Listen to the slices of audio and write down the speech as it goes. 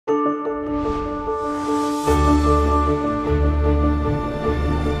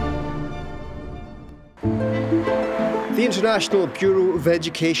The International Bureau of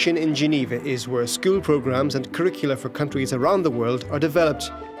Education in Geneva is where school programs and curricula for countries around the world are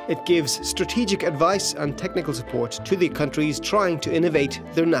developed. It gives strategic advice and technical support to the countries trying to innovate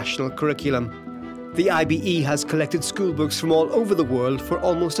their national curriculum. The IBE has collected school books from all over the world for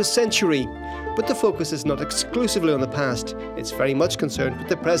almost a century. But the focus is not exclusively on the past. It's very much concerned with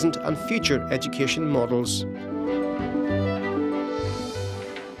the present and future education models.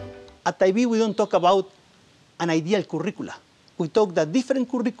 At IB, we don't talk about an ideal curricula. We talk that different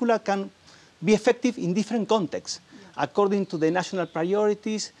curricula can be effective in different contexts, according to the national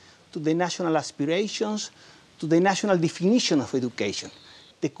priorities, to the national aspirations, to the national definition of education.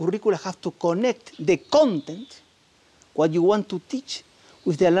 The curricula have to connect the content, what you want to teach,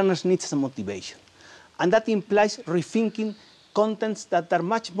 with the learner's needs and motivation. And that implies rethinking contents that are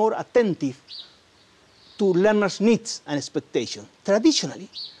much more attentive to learners' needs and expectations. Traditionally,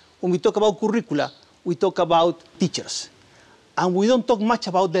 when we talk about curricula, we talk about teachers. And we don't talk much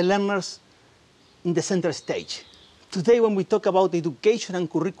about the learners in the center stage. Today, when we talk about education and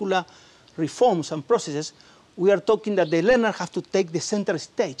curricula reforms and processes, we are talking that the learner has to take the center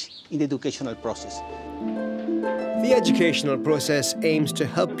stage in the educational process. The educational process aims to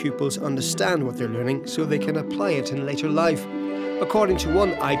help pupils understand what they're learning so they can apply it in later life. According to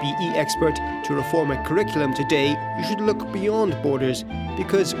one IBE expert, to reform a curriculum today, you should look beyond borders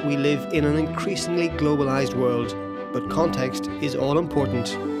because we live in an increasingly globalized world. But context is all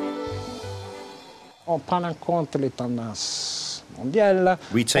important.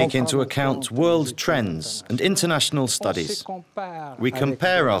 We take into account world trends and international studies. We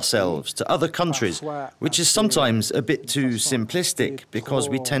compare ourselves to other countries, which is sometimes a bit too simplistic because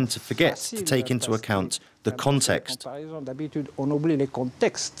we tend to forget to take into account the context.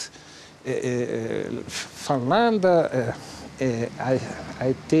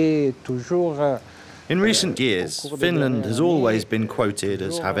 In recent years, Finland has always been quoted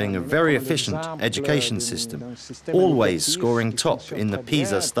as having a very efficient education system, always scoring top in the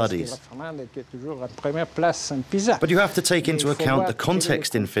PISA studies. But you have to take into account the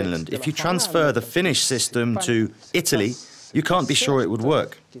context in Finland. If you transfer the Finnish system to Italy, you can't be sure it would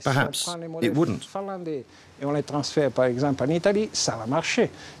work. Perhaps it wouldn't. For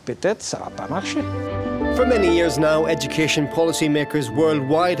many years now, education policymakers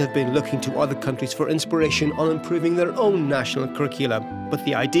worldwide have been looking to other countries for inspiration on improving their own national curricula. But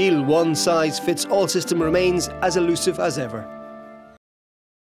the ideal one-size-fits-all system remains as elusive as ever.